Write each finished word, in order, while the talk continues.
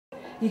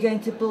You're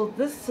going to build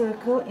this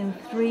circle in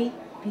 3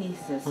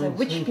 pieces. So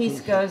which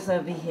piece goes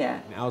over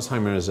here?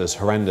 Alzheimer's is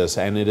horrendous,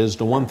 and it is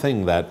the one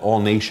thing that all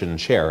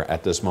nations share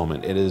at this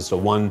moment. It is the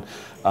one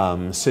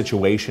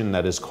situation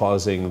that is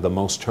causing the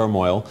most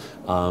turmoil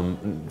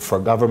for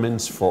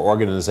governments, for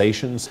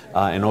organizations,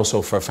 and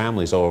also for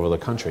families all over the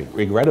country.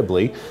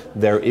 Regrettably,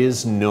 there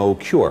is no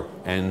cure.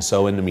 And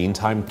so in the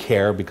meantime,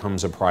 care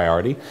becomes a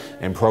priority,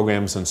 and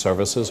programs and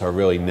services are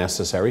really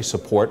necessary.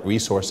 Support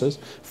resources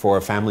for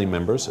family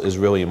members is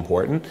really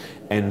important.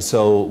 And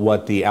so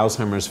what the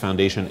Alzheimer's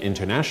Foundation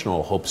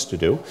International hopes to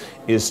do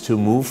is to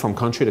move from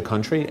country to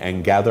country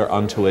and gather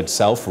unto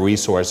itself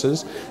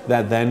resources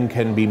that then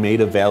can be made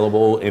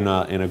available in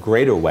a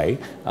greater way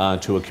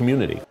to a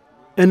community.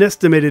 An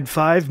estimated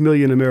 5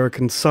 million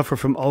Americans suffer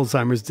from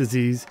Alzheimer's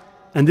disease,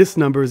 and this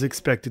number is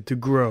expected to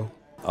grow.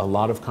 A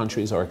lot of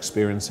countries are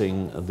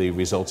experiencing the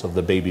results of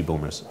the baby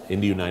boomers. In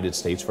the United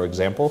States, for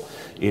example,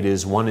 it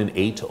is 1 in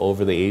 8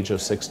 over the age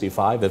of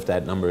 65, if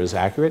that number is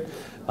accurate.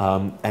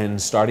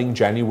 And starting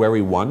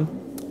January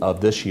 1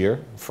 of this year,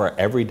 for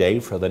every day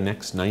for the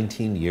next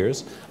 19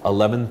 years,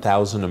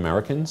 11,000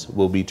 Americans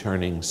will be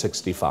turning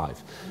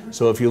 65.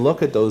 So if you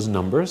look at those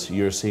numbers,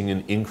 you're seeing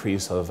an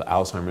increase of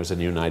Alzheimer's in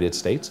the United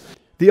States.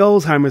 The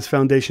Alzheimer's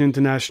Foundation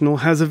International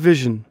has a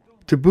vision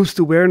to boost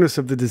awareness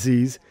of the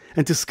disease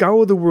and to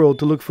scour the world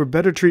to look for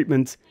better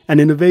treatments and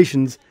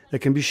innovations that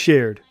can be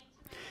shared.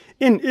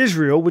 In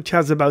Israel, which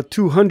has about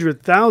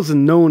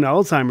 200,000 known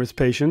Alzheimer's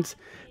patients,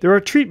 there are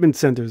treatment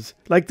centers,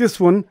 like this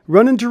one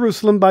run in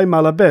Jerusalem by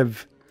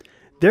Melabev.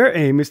 Their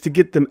aim is to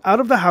get them out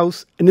of the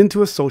house and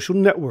into a social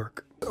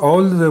network.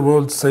 All the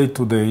world say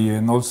today,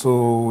 and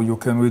also you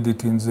can read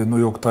it in the New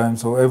York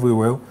Times or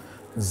everywhere,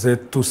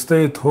 that to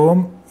stay at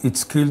home,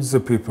 it kills the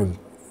people.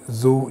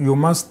 So you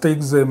must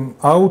take them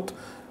out,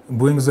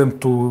 bring them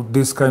to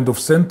this kind of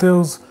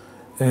centers,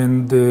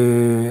 and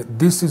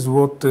this is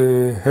what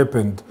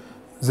happened.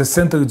 The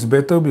center is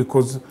better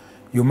because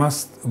you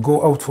must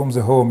go out from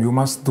the home, you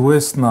must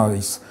dress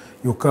nice.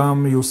 You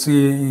come, you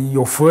see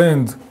your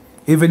friend,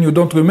 even you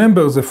don't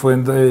remember the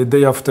friend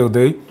day after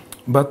day,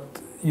 but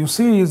you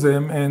see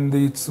them and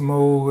it's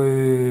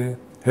more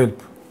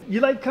help. You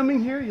like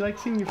coming here? You like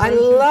seeing your friends? I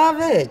love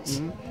it.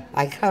 Mm-hmm.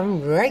 I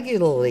come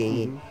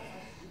regularly. Mm-hmm.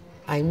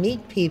 I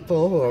meet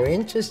people who are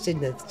interested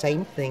in the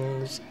same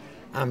things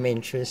I'm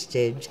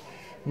interested.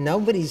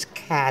 Nobody's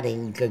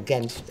catting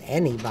against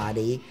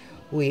anybody.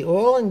 We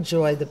all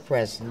enjoy the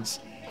presence.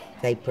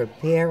 They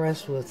prepare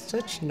us with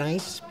such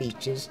nice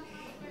speeches.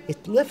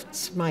 It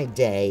lifts my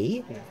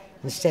day.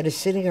 Instead of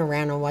sitting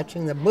around and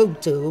watching the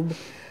boob tube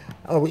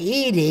or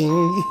eating,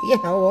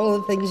 all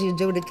the things you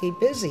do to keep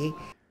busy.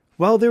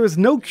 While there is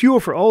no cure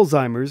for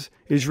Alzheimer's,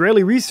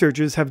 Israeli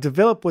researchers have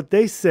developed what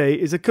they say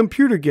is a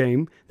computer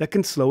game that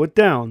can slow it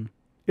down.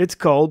 It's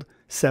called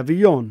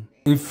Savyon.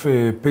 If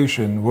a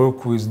patient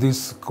works with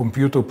this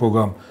computer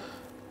program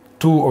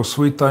 2 or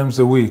 3 times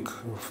a week,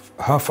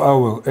 half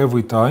hour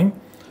every time,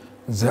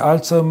 the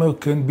Alzheimer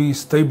can be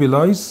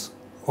stabilized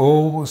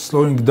or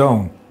slowing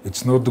down.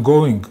 It's not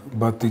going,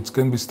 but it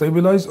can be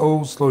stabilized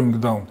or slowing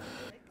down.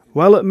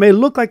 While it may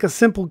look like a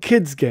simple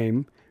kids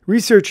game,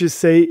 researchers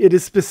say it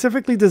is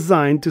specifically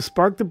designed to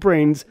spark the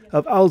brains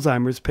of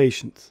Alzheimer's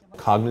patients.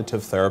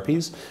 Cognitive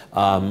therapies,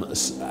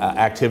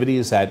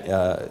 activities that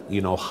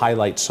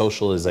highlight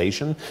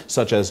socialization,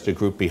 such as the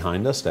group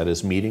behind us that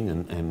is meeting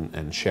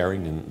and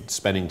sharing and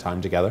spending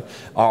time together,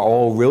 are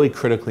all really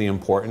critically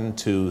important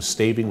to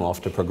staving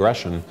off the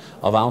progression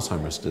of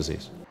Alzheimer's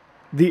disease.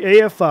 The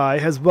AFI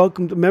has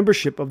welcomed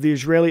membership of the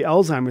Israeli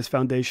Alzheimer's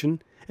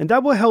Foundation, and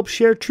that will help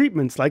share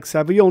treatments like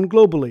Savyon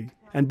globally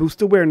and boost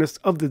awareness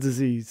of the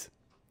disease.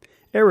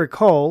 Eric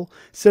Hall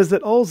says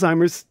that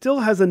Alzheimer's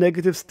still has a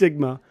negative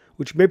stigma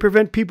which may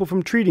prevent people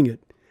from treating it,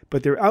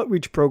 but their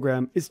outreach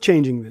program is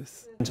changing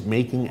this.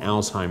 Making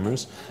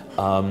Alzheimer's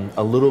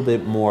a little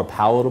bit more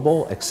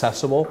palatable,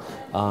 accessible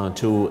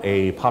to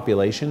a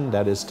population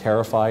that is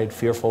terrified,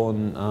 fearful,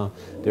 and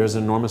there's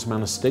an enormous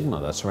amount of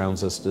stigma that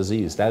surrounds this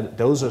disease.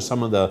 Those are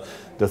some of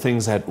the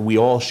things that we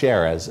all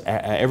share as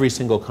every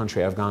single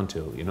country I've gone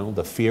to.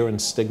 The fear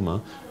and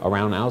stigma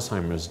around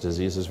Alzheimer's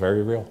disease is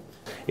very real.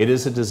 It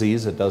is a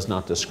disease that does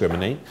not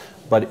discriminate,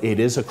 but it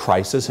is a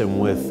crisis,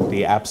 and with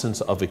the absence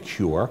of a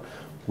cure,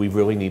 we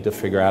really need to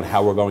figure out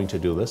how we're going to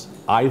do this.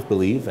 I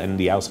believe, and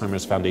the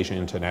Alzheimer's Foundation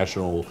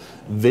International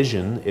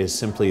vision is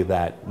simply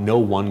that no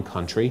one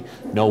country,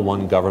 no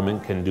one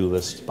government can do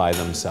this by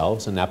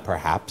themselves, and that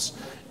perhaps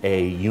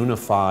a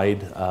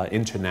unified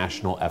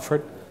international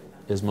effort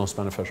is most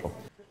beneficial.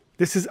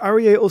 This is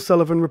Aryeh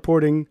O'Sullivan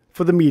reporting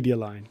for the Media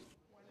Line.